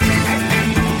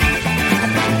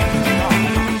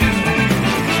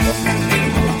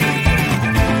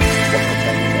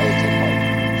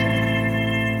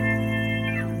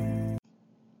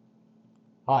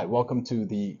Hi, welcome to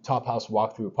the Top House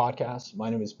Walkthrough podcast. My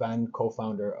name is Ben,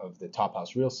 co-founder of the Top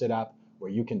House Real Estate app, where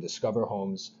you can discover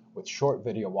homes with short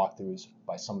video walkthroughs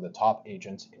by some of the top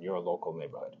agents in your local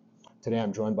neighborhood. Today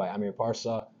I'm joined by Amir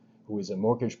Parsa, who is a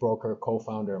mortgage broker,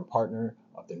 co-founder and partner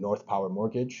of the North Power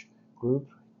Mortgage Group,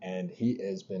 and he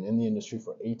has been in the industry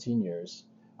for 18 years.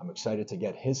 I'm excited to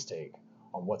get his take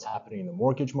on what's happening in the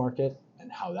mortgage market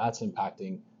and how that's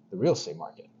impacting the real estate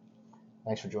market.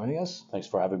 Thanks for joining us. Thanks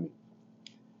for having me.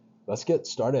 Let's get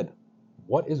started.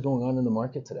 What is going on in the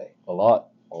market today? A lot.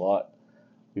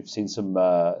 We've seen some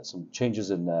changes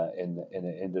in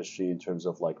the industry in terms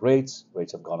of like rates.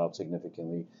 Rates have gone up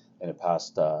significantly in the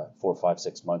past 4, 5,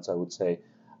 6 months, I would say.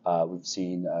 We've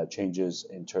seen changes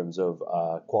in terms of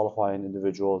qualifying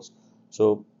individuals.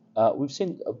 So we've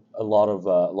seen a lot of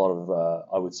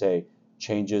I would say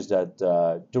changes that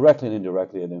directly and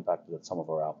indirectly have impacted some of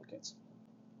our applicants.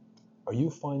 Are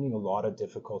you finding a lot of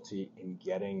difficulty in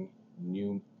getting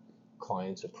new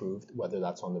clients approved, whether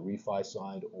that's on the refi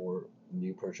side or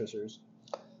new purchasers?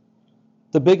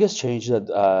 The biggest change that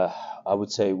I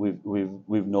would say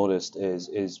we've noticed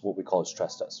is what we call a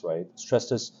stress test, right? Stress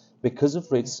test, because of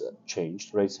rates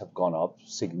changed, rates have gone up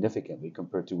significantly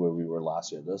compared to where we were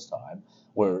last year this time,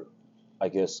 where I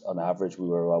guess on average we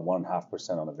were about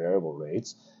 1.5% on the variable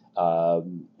rates,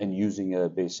 and using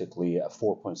basically a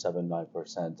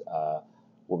 4.79%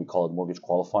 what we call a mortgage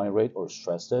qualifying rate or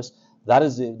stress test. That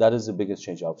is the biggest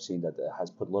change I've seen that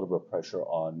has put a little bit of pressure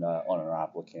on our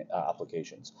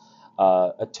applications.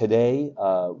 Today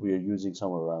we are using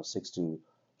somewhere around 6 to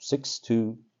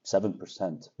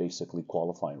 7% basically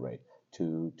qualifying rate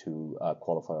to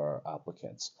qualify our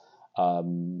applicants,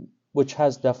 which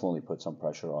has definitely put some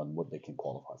pressure on what they can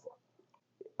qualify for.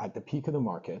 At the peak of the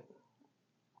market,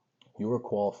 you were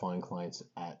qualifying clients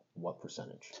at what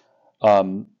percentage?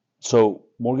 So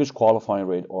mortgage qualifying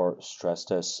rate or stress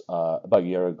test about a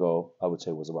year ago, I would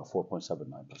say was about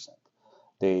 4.79%.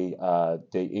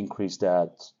 They increased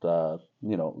that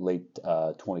late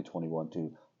 2021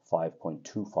 to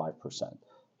 5.25%.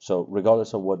 So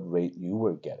regardless of what rate you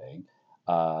were getting,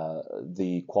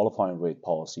 the qualifying rate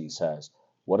policy says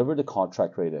whatever the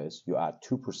contract rate is, you add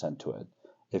 2% to it.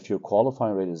 If your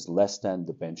qualifying rate is less than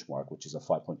the benchmark, which is a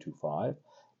 5.25,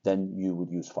 then you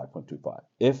would use 5.25.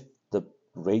 If the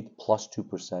rate plus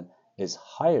 2% is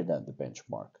higher than the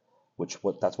benchmark,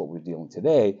 that's what we're dealing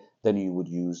today, then you would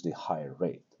use the higher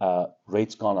rate.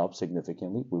 Rates gone up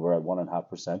significantly. We were at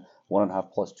 1.5%.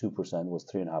 1.5 plus 2% was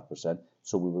 3.5%.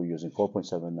 So we were using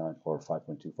 4.79 or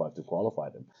 5.25 to qualify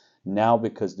them. Now,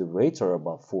 because the rates are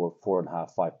about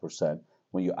 4.5, 5%,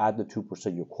 when you add the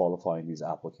 2%, you're qualifying these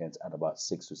applicants at about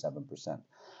 6 to 7%.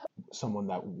 Someone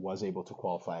that was able to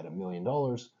qualify at $1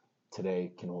 million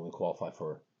today can only qualify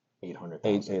for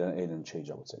 800,000. Eight and change,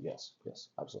 I would say. Yes,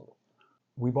 absolutely.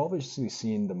 We've obviously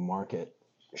seen the market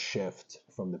shift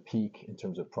from the peak in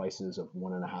terms of prices of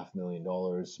 $1.5 million,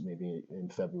 maybe in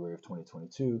February of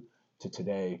 2022, to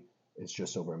today, it's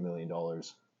just over $1 million.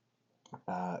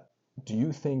 Do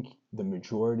you think the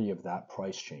majority of that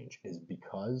price change is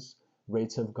because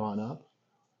rates have gone up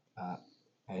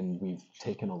and we've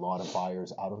taken a lot of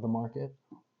buyers out of the market,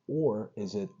 or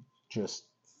is it just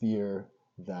fear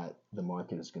that the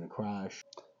market is going to crash?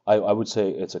 I would say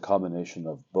it's a combination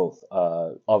of both.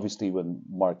 Obviously, when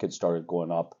markets started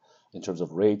going up in terms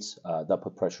of rates, that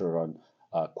put pressure on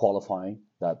qualifying.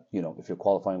 That if you're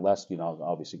qualifying less, you're not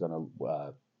obviously going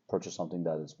to purchase something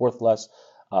that is worth less.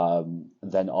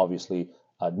 Then obviously,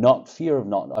 not fear of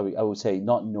not. I would say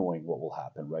not knowing what will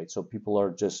happen, right? So people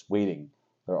are just waiting.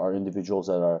 There are individuals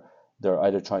that they're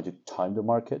either trying to time the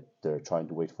market, they're trying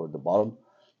to wait for the bottom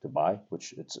to buy,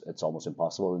 which it's almost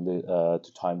impossible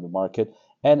to time the market.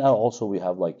 And also we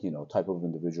have type of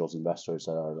individuals, investors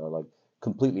that are like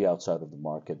completely outside of the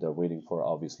market. They're waiting for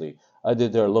obviously either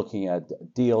they're looking at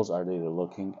deals, are they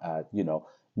looking at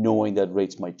knowing that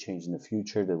rates might change in the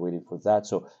future. They're waiting for that.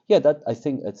 So yeah, that I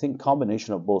think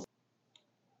combination of both.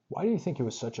 Why do you think it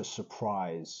was such a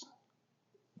surprise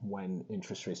when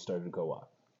interest rates started to go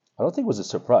up? I don't think it was a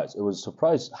surprise. It was a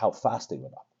surprise how fast they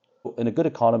went up. In a good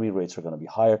economy, rates are going to be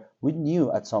higher. We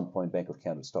knew at some point Bank of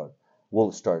Canada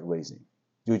will start raising.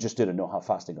 We just didn't know how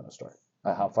fast they're going to start,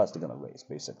 how fast they're going to raise,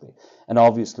 basically. And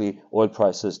obviously, oil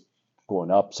prices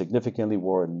going up significantly,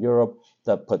 war in Europe,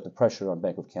 that put the pressure on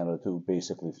Bank of Canada to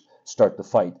basically start the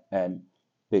fight and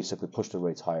basically push the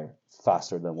rates higher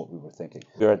faster than what we were thinking.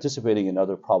 We're anticipating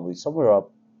another probably somewhere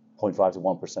up 0.5 to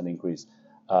 1% increase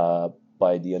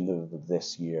by the end of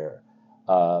this year.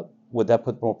 Would that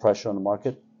put more pressure on the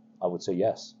market? I would say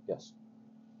yes.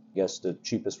 Yes, the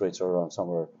cheapest rates are around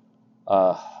somewhere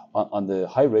on the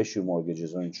high ratio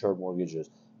mortgages or insured mortgages.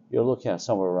 you're looking at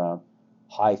somewhere around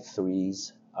high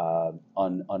threes.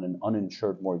 On an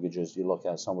uninsured mortgages, you look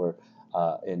at somewhere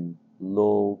in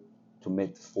low to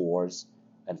mid fours,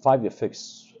 and 5-year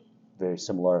fixed, very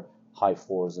similar, high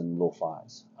fours and low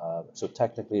fives. So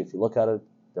technically, if you look at it,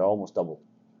 they're almost double,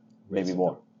 maybe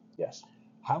more. Yes.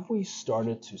 Have we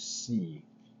started to see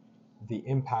the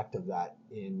impact of that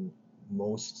in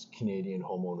most Canadian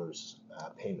homeowners'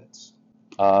 payments?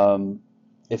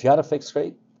 If you had a fixed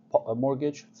rate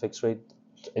mortgage, fixed rate,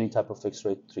 any type of fixed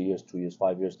rate, 3 years, 2 years,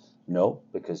 5 years, no,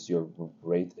 because your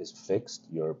rate is fixed,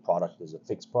 your product is a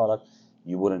fixed product.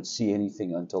 You wouldn't see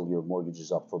anything until your mortgage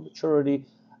is up for maturity.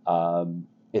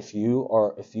 If you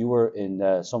were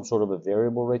in some sort of a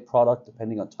variable rate product,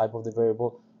 depending on type of the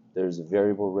variable, there's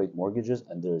variable rate mortgages,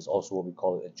 and there's also what we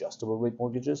call adjustable rate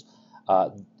mortgages.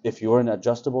 If you're in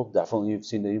adjustable, definitely you've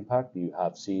seen the impact. You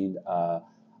have seen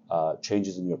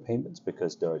changes in your payments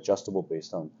because they're adjustable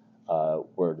based on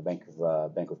where the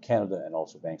Bank of Canada and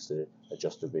also banks that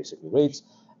adjust their basically rates.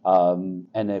 And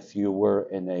if you were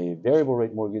in a variable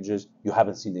rate mortgages, you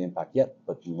haven't seen the impact yet,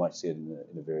 but you might see it in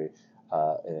a very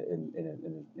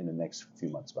in the next few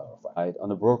months. On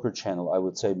the broker channel, I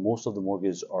would say most of the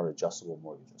mortgages are adjustable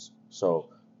mortgages. So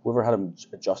whoever had an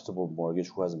adjustable mortgage,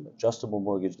 who has an adjustable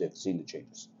mortgage, they've seen the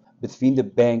changes. Between the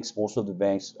banks, most of the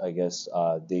banks, I guess,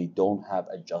 they don't have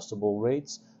adjustable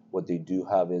rates. What they do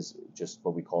have is just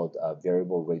what we call it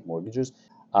variable rate mortgages.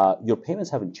 Your payments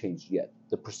haven't changed yet.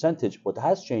 The percentage, what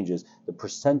has changed is the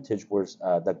percentage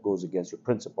that goes against your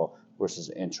principal versus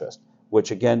interest,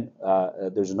 which again,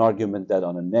 there's an argument that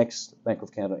on the next Bank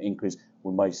of Canada increase,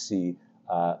 we might see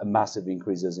a massive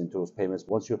increases into those payments.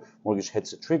 Once your mortgage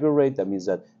hits a trigger rate, that means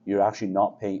that you're actually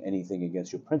not paying anything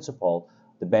against your principal.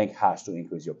 The bank has to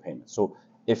increase your payments. So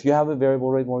if you have a variable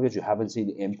rate mortgage, you haven't seen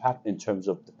the impact in terms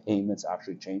of the payments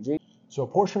actually changing. So a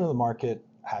portion of the market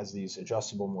has these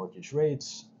adjustable mortgage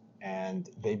rates, and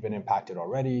they've been impacted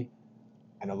already.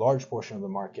 And a large portion of the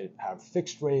market have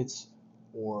fixed rates,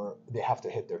 or they have to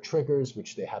hit their triggers,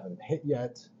 which they haven't hit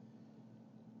yet.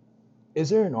 Is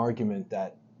there an argument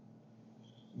that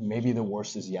maybe the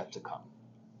worst is yet to come?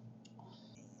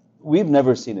 We've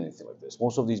never seen anything like this.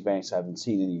 Most of these banks haven't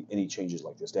seen any changes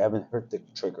like this. They haven't hit the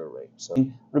trigger rate. So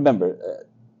remember,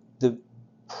 the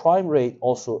prime rate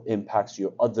also impacts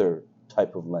your other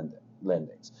type of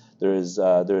lendings. There's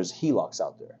HELOCs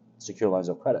out there, secure lines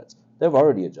of credits. They've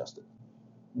already adjusted.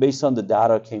 Based on the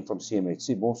data came from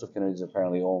CMHC, most of Canadians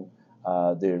apparently own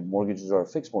their mortgages are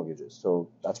fixed mortgages. So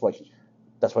that's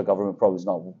why government probably is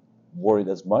not worried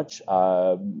as much.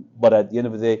 But at the end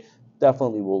of the day,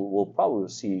 definitely we'll probably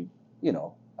see,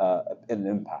 an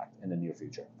impact in the near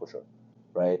future for sure,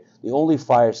 right? The only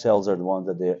fire sales are the ones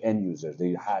that they're end users.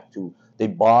 They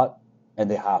bought and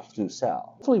they have to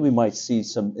sell. Hopefully we might see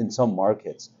in some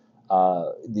markets,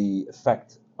 the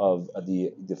effect of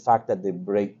the fact that the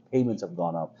break payments have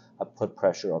gone up have put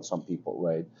pressure on some people,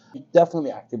 right?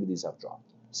 Definitely activities have dropped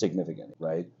significantly,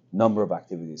 right? Number of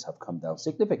activities have come down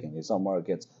significantly. Some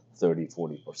markets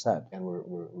 30-40%. And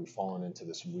we've fallen into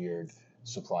this weird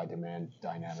supply-demand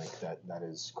dynamic that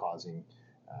is causing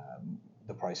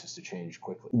the prices to change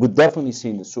quickly. We've definitely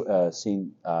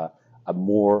seen a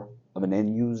more of an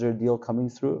end user deal coming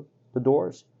through the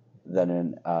doors than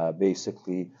in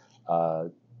basically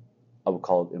I would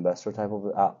call it investor type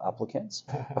of applicants.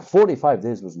 45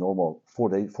 days was normal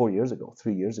 4 years ago,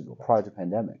 3 years ago, prior to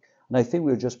pandemic. And I think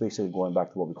we were just basically going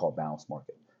back to what we call balanced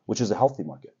market, which is a healthy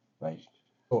market, right?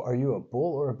 So are you a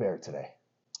bull or a bear today?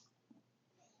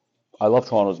 I love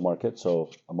Toronto's market,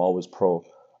 so I'm always pro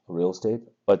real estate.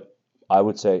 But I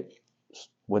would say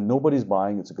when nobody's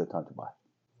buying, it's a good time to buy.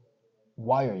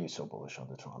 Why are you so bullish on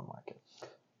the Toronto market?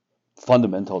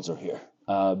 Fundamentals are here.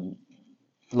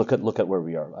 Look at where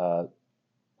we are.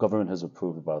 Government has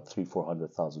approved about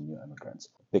 300,000-400,000 new immigrants.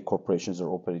 Big corporations are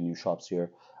opening new shops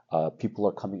here. People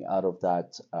are coming out of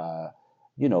that,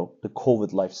 the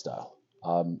COVID lifestyle.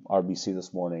 RBC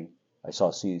this morning, I saw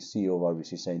CEO of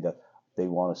RBC saying that he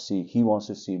wants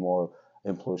to see more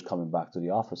employees coming back to the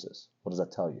offices. What does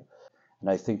that tell you? And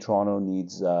I think Toronto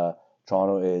needs it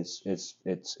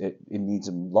needs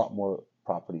a lot more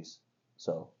properties.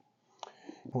 So.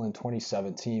 Well, in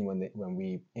 2017, when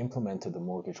we implemented the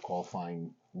mortgage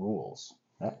qualifying rules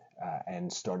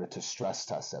and started to stress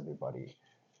test everybody,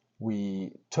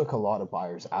 we took a lot of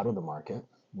buyers out of the market.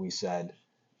 We said,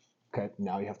 okay,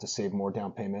 now you have to save more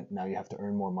down payment. Now you have to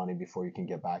earn more money before you can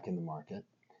get back in the market,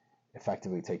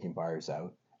 effectively taking buyers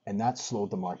out. And that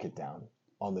slowed the market down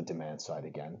on the demand side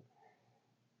again.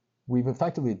 We've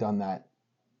effectively done that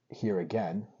here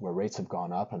again, where rates have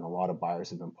gone up and a lot of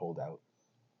buyers have been pulled out.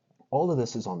 All of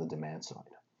this is on the demand side.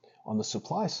 On the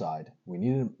supply side, we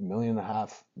needed 1.5 million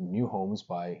new homes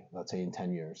by, let's say, in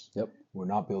 10 years. Yep. We're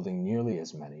not building nearly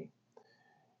as many.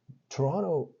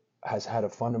 Toronto has had a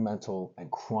fundamental and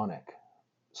chronic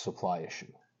supply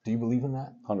issue. Do you believe in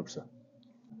that? 100%.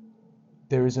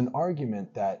 There is an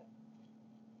argument that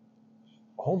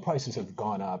home prices have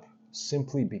gone up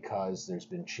simply because there's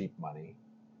been cheap money.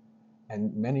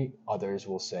 And many others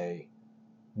will say,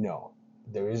 no,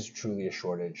 there is truly a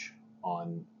shortage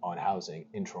on housing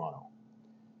in Toronto.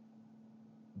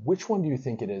 Which one do you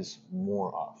think it is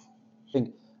more of? I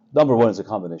think number one is a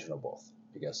combination of both.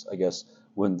 I guess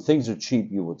when things are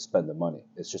cheap, you would spend the money.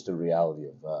 It's just a reality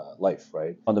of life,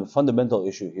 right? On the fundamental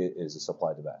issue here is the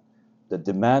supply demand. The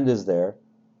demand is there.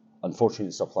 Unfortunately,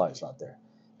 the supply is not there.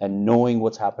 And knowing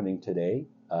what's happening today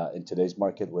in today's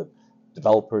market with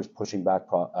developers pushing back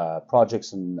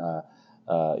projects and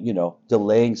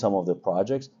delaying some of the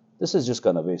projects, this is just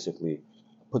going to basically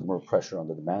put more pressure on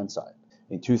the demand side.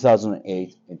 In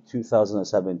 2008, in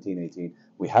 2017, 18,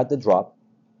 we had the drop,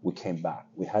 we came back.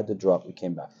 We had the drop, we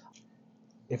came back.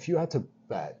 If you had to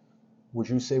bet, would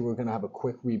you say we're going to have a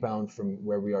quick rebound from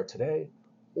where we are today,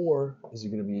 or is it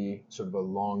going to be sort of a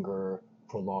longer,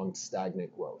 prolonged,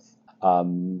 stagnant growth?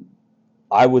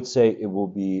 I would say it will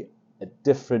be a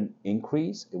different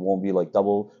increase. It won't be like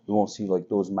double. We won't see like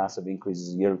those massive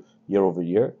increases year over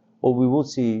year, but we will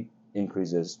see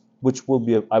increases, which will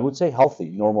be, I would say, healthy,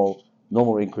 normal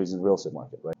increase in real estate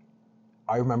market, right?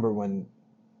 I remember when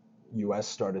U.S.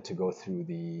 started to go through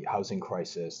the housing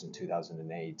crisis in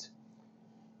 2008.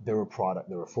 There were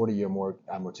 40-year more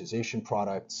amortization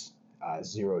products,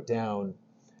 zero down,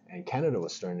 and Canada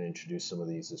was starting to introduce some of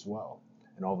these as well.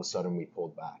 And all of a sudden, we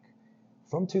pulled back.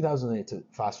 From 2008 to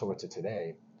fast forward to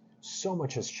today, so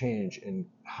much has changed in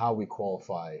how we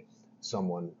qualify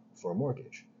someone for a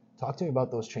mortgage. Talk to me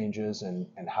about those changes and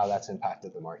how that's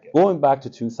impacted the market. Going back to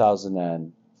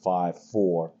 2005,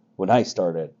 4, when I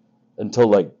started, until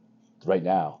like right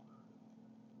now,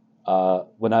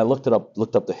 when I looked up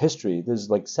the history, there's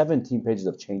like 17 pages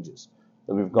of changes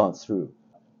that we've gone through.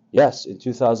 Yes, in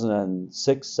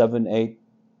 2006, 7, 8,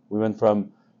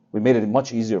 we made it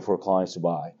much easier for clients to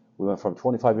buy. We went from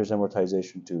 25 years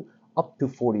amortization to up to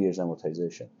 40 years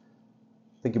amortization.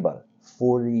 Think about it,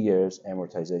 40 years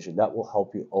amortization. That will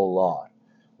help you a lot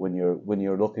when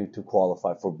you're looking to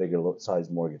qualify for bigger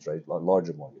size mortgage, right?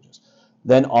 Larger mortgages.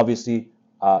 Then obviously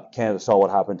Canada saw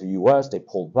what happened to US. They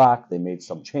pulled back. They made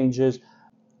some changes.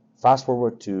 Fast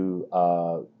forward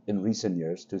to in recent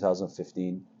years,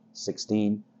 2015,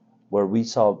 16, where we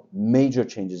saw major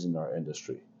changes in our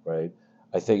industry, right?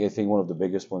 I think one of the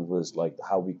biggest ones was like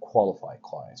how we qualify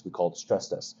clients. We called stress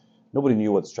tests. Nobody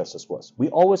knew what stress test was. We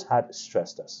always had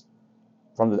stress tests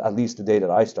from at least the day that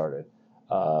I started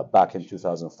back in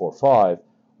 2004-5.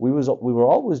 We were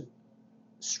always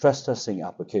stress testing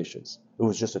applications. It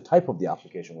was just a type of the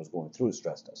application was going through a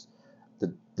stress test.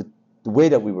 The way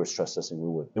that we were stress testing,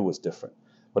 it was different.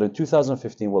 But in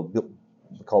 2015, what we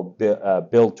called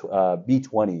Bill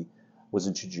B20 was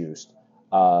introduced.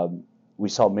 We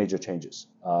saw major changes,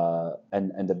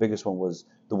 and the biggest one was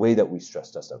the way that we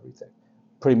stress test everything.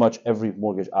 Pretty much every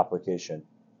mortgage application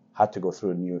had to go through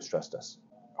a new stress test.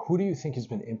 Who do you think has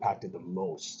been impacted the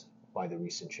most by the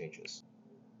recent changes?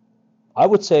 I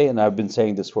would say, and I've been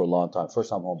saying this for a long time,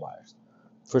 first-time home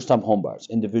buyers,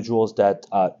 individuals that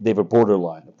they were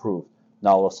borderline approved.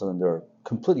 Now all of a sudden they're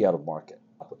completely out of market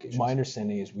applications. My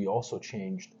understanding is we also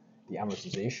changed the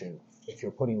amortization. If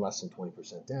you're putting less than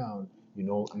 20% down,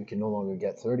 you can no longer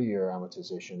get 30-year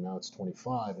amortization. Now it's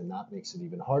 25, and that makes it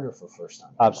even harder for first-time.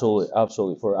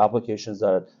 Absolutely. For applications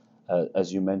that,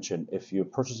 as you mentioned, if you're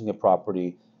purchasing a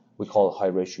property, we call it high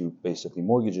ratio, basically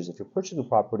mortgages. If you're purchasing a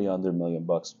property under $1 million,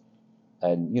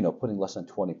 and putting less than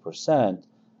 20%,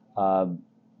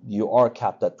 you are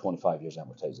capped at 25 years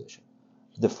amortization.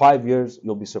 The 5 years,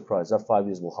 you'll be surprised. That 5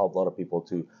 years will help a lot of people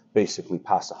to basically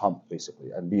pass the hump,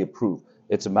 basically, and be approved.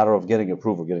 It's a matter of getting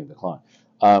approved or getting declined.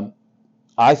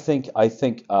 I think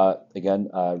again,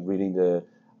 reading the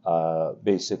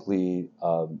basically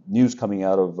news coming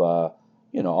out of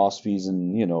OSFIs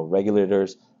and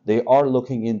regulators, they are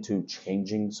looking into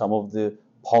changing some of the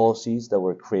policies that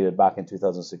were created back in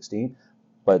 2016,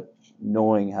 but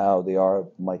knowing how they are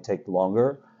might take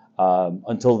longer.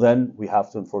 Until then, we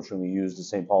have to unfortunately use the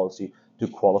same policy to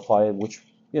qualify, which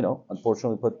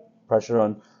unfortunately put pressure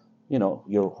on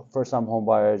your first-time home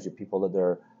buyers, your people that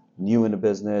they're new in the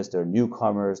business, they're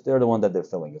newcomers, they're the one that they're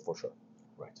feeling it for sure.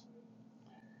 Right.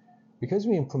 Because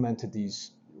we implemented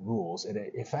these rules, it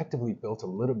effectively built a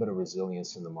little bit of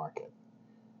resilience in the market.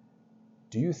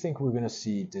 Do you think we're going to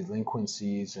see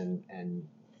delinquencies and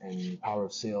power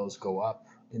of sales go up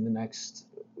in the next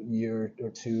year or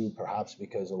two, perhaps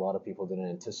because a lot of people didn't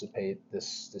anticipate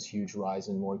this huge rise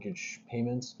in mortgage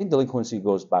payments? I think delinquency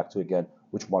goes back to, again,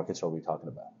 which markets are we talking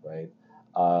about, right?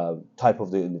 Type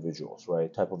of the individuals,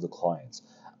 right? Type of the clients.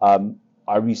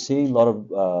 Are we seeing a lot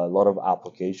of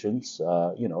applications?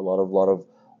 A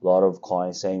lot of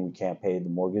clients saying we can't pay the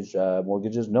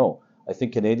mortgages. No, I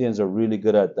think Canadians are really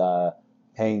good at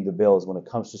paying the bills when it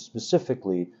comes to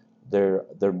specifically their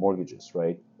mortgages,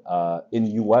 right? In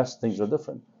the U.S., things are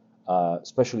different,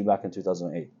 especially back in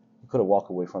 2008. You couldn't walk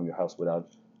away from your house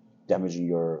without damaging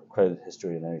your credit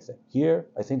history and anything. Here,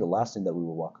 I think the last thing that we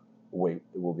will walk away it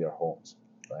will be our homes,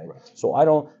 right? Right. So I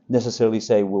don't necessarily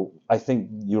say, well, I think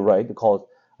you're right to call it,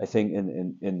 I think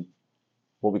in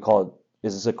what we call it,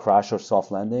 is this a crash or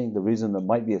soft landing? The reason there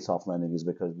might be a soft landing is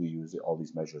because we use all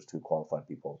these measures to qualify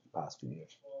people the past few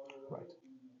years. Right.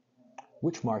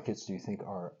 Which markets do you think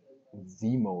are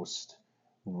the most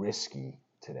risky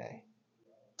today?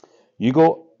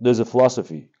 There's a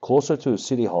philosophy closer to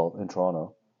City Hall in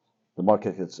Toronto. The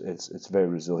market it's very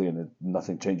resilient and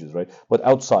nothing changes, right? But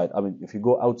outside, I mean, if you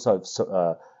go outside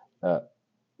uh,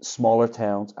 smaller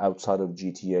towns outside of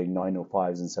GTA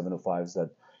 905s and 705s that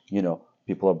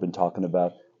people have been talking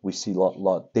about, we see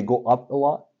lot. They go up a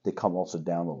lot. They come also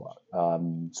down a lot.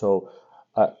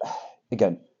 Uh,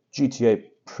 Again, GTA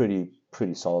pretty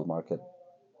solid market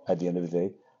at the end of the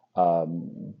day.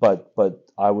 But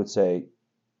I would say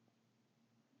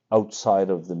outside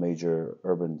of the major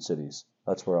urban cities.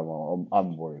 That's where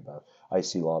I'm worried about. I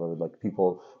see a lot of it, like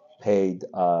people paid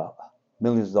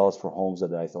millions of dollars for homes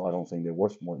that I don't think they're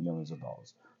worth more than millions of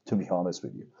dollars, to be honest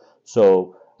with you.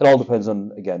 So it all depends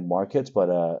on, again, markets,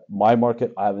 but my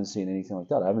market, I haven't seen anything like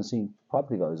that. I haven't seen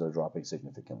property values are dropping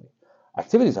significantly.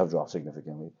 Activities have dropped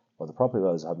significantly, but the property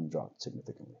values haven't dropped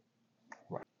significantly.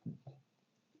 Right.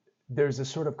 There's a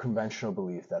sort of conventional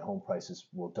belief that home prices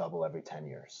will double every 10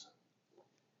 years.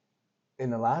 In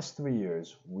the last 3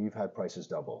 years, we've had prices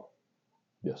double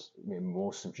Yes. in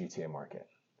most of GTA market.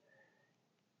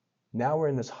 Now we're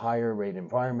in this higher rate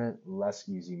environment, less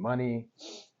easy money.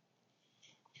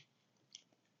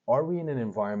 Are we in an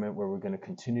environment where we're going to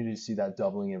continue to see that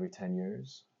doubling every 10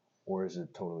 years, or is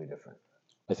it totally different?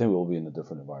 I think we'll be in a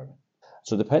different environment.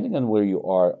 So depending on where you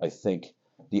are, I think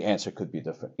the answer could be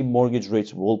different. Mortgage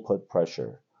rates will put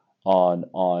pressure on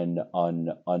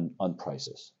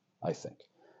prices, I think.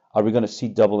 Are we going to see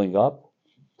doubling up?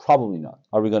 Probably not.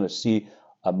 Are we going to see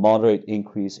a moderate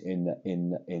increase in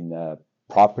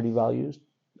property values?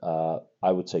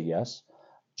 I would say yes,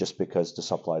 just because the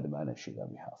supply demand issue that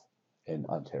we have in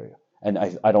Ontario. And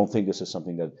I don't think this is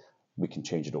something that we can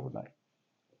change it overnight.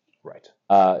 Right.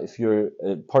 If you're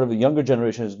part of the younger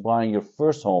generation is buying your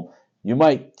first home, you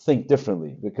might think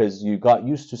differently because you got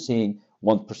used to seeing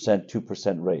 1%,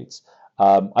 2% rates.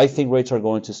 I think rates are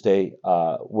going to stay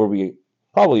where we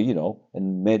probably,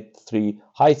 in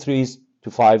high threes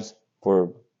to fives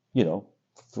for,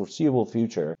 foreseeable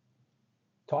future.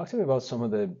 Talk to me about some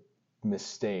of the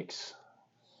mistakes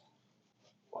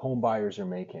home buyers are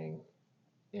making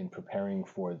in preparing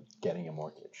for getting a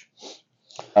mortgage.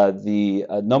 The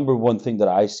number one thing that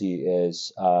I see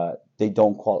is they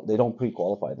don't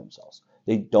pre-qualify themselves.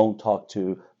 They don't talk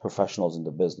to professionals in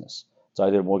the business. It's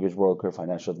either a mortgage broker,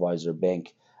 financial advisor,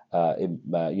 bank,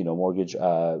 mortgage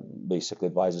basically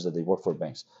advisors that they work for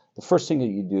banks. The first thing that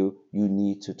you do, you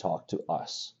need to talk to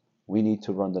us. We need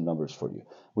to run the numbers for you.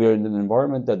 We are in an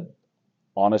environment that,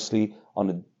 honestly, on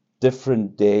a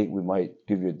different day, we might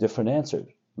give you a different answer.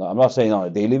 Now, I'm not saying on a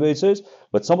daily basis,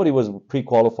 but somebody was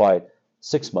pre-qualified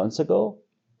 6 months ago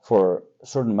for a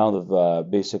certain amount of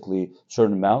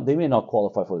certain amount. They may not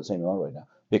qualify for the same amount right now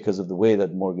because of the way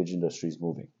that mortgage industry is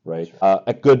moving, right?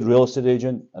 A good real estate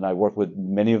agent, and I work with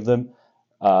many of them,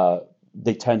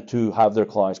 they tend to have their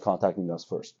clients contacting us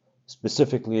first,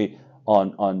 specifically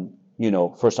on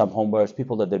first-time homebuyers,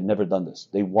 people that they've never done this.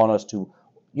 They want us to,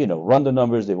 run the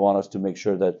numbers. They want us to make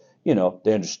sure that,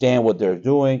 they understand what they're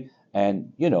doing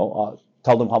and,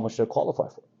 tell them how much they're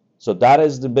qualified for. So that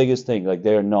is the biggest thing. Like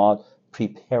they're not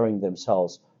preparing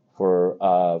themselves for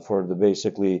the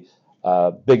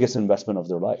biggest investment of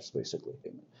their lives, basically.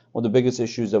 One of the biggest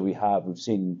issues that we've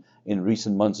seen in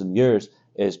recent months and years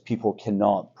is people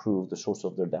cannot prove the source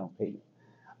of their down payment.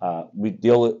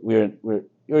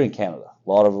 You're in Canada.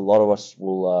 A lot of us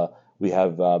we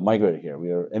have migrated here.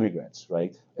 We are immigrants,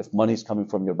 right? If money's coming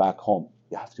from your back home,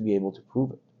 you have to be able to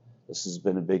prove it. This has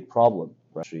been a big problem.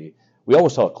 Right? We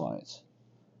always tell clients,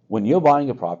 when you're buying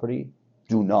a property,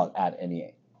 do not add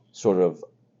any sort of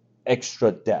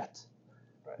extra debt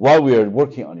while we are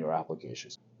working on your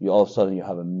applications. All of a sudden you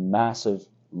have a massive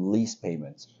lease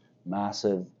payments,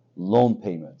 massive loan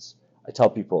payments, I tell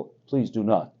people, please do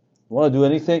not. You want to do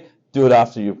anything, do it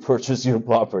after you purchase your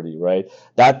property, right?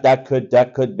 That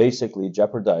could basically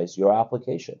jeopardize your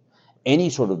application. Any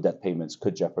sort of debt payments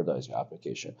could jeopardize your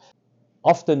application.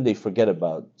 Often they forget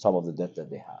about some of the debt that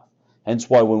they have. Hence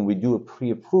why when we do a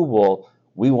pre-approval,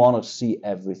 we want to see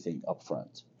everything up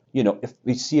front. If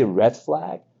we see a red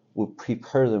flag, we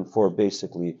prepare them for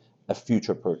basically a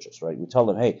future purchase, right? We tell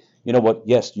them, hey, you know what?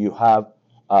 Yes, you have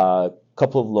a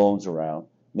couple of loans around.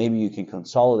 Maybe you can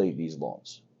consolidate these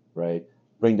loans, right?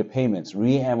 Bring the payments,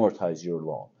 re-amortize your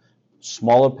loan.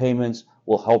 Smaller payments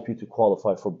will help you to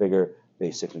qualify for bigger,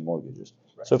 basically, mortgages.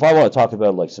 Right. So if I want to talk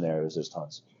about like scenarios, there's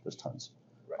tons.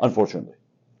 Right. Unfortunately.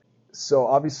 So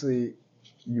obviously,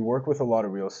 you work with a lot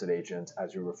of real estate agents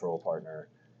as your referral partner.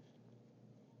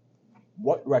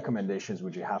 What recommendations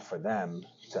would you have for them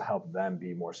to help them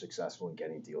be more successful in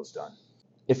getting deals done?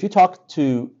 If you talk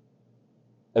to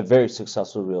a very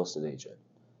successful real estate agent,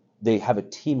 they have a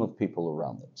team of people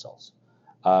around themselves.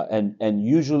 And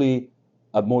usually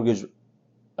a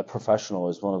professional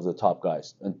is one of the top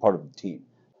guys and part of the team.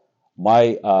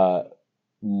 My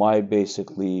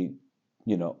basically,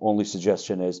 only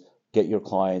suggestion is get your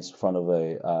clients in front of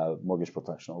a mortgage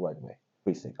professional right away.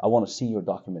 What do you think? I want to see your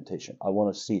documentation. I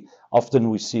want to see. Often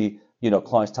we see,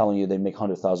 clients telling you they make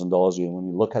 $100,000 a year. When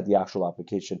you look at the actual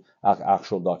application,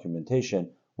 actual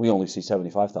documentation, we only see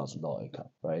 $75,000 income,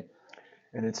 right?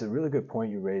 And it's a really good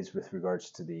point you raised with regards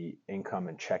to the income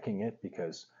and checking it,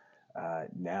 because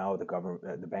now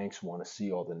the banks want to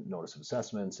see all the notice of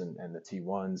assessments and the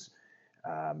T1s.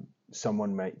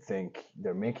 Someone might think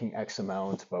they're making X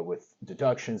amount, but with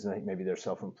deductions, and maybe they're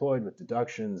self-employed with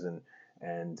deductions and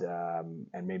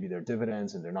maybe their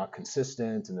dividends, and they're not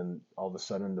consistent, and then all of a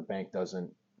sudden the bank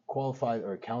doesn't qualify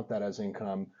or count that as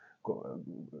income,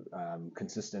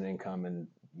 consistent income, and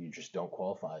you just don't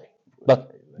qualify.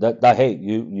 But hey,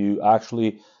 you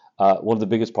actually one of the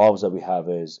biggest problems that we have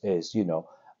is it's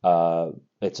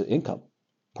an income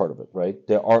part of it, right?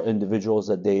 There are individuals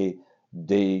that they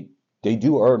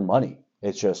do earn money.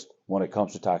 It's just when it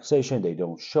comes to taxation, they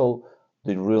don't show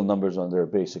the real numbers on their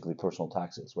basically personal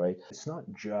taxes, right? It's not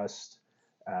just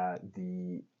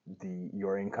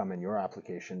your income and your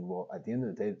application. Well, at the end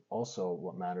of the day, also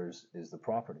what matters is the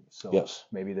property. So yes,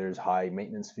 maybe there's high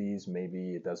maintenance fees,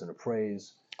 maybe it doesn't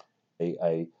appraise.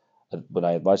 When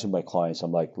I advise my clients,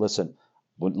 I'm like, listen,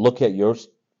 look at your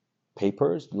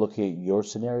papers, look at your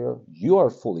scenario, you are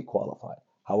fully qualified.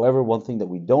 However, one thing that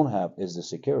we don't have is the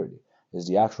security, is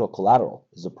the actual collateral,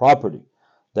 is the property.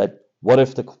 That what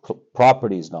if the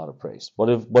property is not appraised? What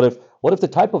if the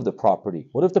type of the property?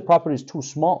 What if the property is too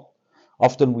small?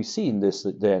 Often we see in this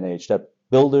day and age that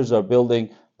builders are building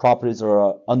properties that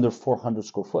are under 400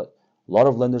 square foot. A lot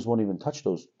of lenders won't even touch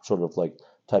those sort of like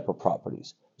type of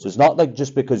properties. So it's not like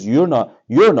just because you're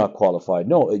not qualified.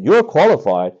 No, you're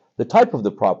qualified. The type of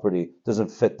the property doesn't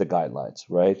fit the guidelines,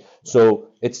 right? So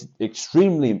it's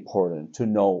extremely important to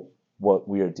know what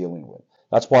we are dealing with.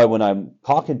 That's why when I'm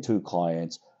talking to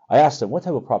clients, I ask them, what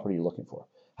type of property are you looking for?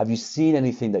 Have you seen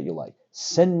anything that you like?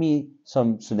 Send me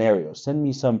some scenarios, send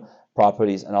me some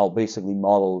properties, and I'll basically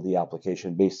model the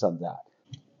application based on that.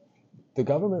 The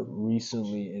government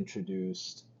recently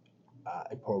introduced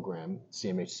a program,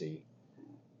 CMHC,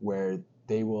 where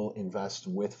they will invest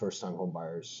with first-time home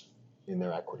buyers in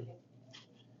their equity.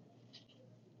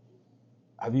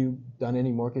 Have you done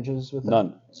any mortgages with them?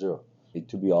 None, zero.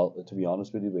 To be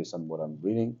honest with you, based on what I'm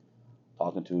reading,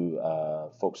 talking to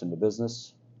folks in the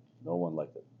business, no one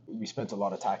liked it. We spent a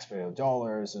lot of taxpayer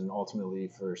dollars, and ultimately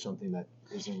for something that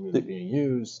isn't really being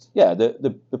used. Yeah,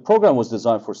 the program was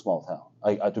designed for small town.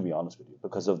 I to be honest with you,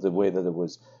 because of the way that it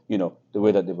was, the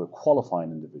way that they were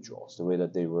qualifying individuals, the way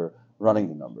that they were running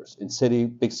the numbers. In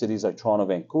big cities like Toronto,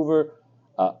 Vancouver,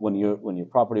 when your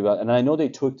property value, and I know they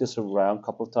took this around a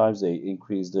couple of times. They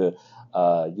increased the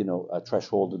a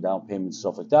threshold, the down payment,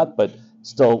 stuff like that, but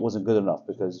still wasn't good enough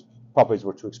because properties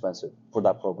were too expensive for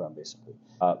that program, basically.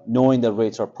 Knowing that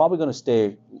rates are probably going to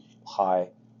stay high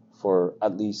for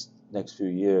at least next few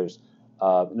years,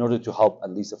 in order to help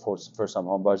at least the first-time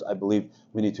home buyers, I believe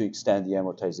we need to extend the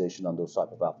amortization on those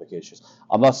type of applications.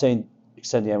 I'm not saying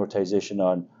extend the amortization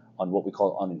on what we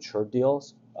call uninsured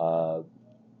deals,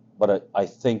 but I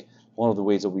think one of the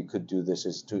ways that we could do this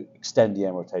is to extend the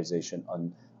amortization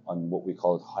on what we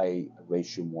call high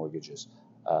ratio mortgages.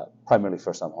 Primarily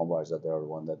first-time homebuyers, that they're the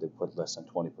one that they put less than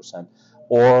 20%,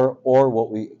 or what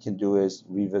we can do is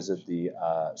revisit the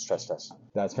stress test.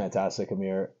 That's fantastic,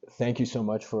 Amir. Thank you so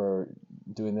much for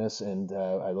doing this, and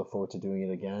I look forward to doing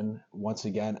it again. Once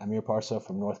again, Amir Parsa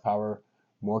from North Power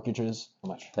Mortgages.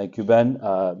 Thank you, Ben.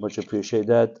 Much appreciate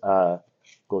that.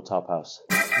 Go Top House.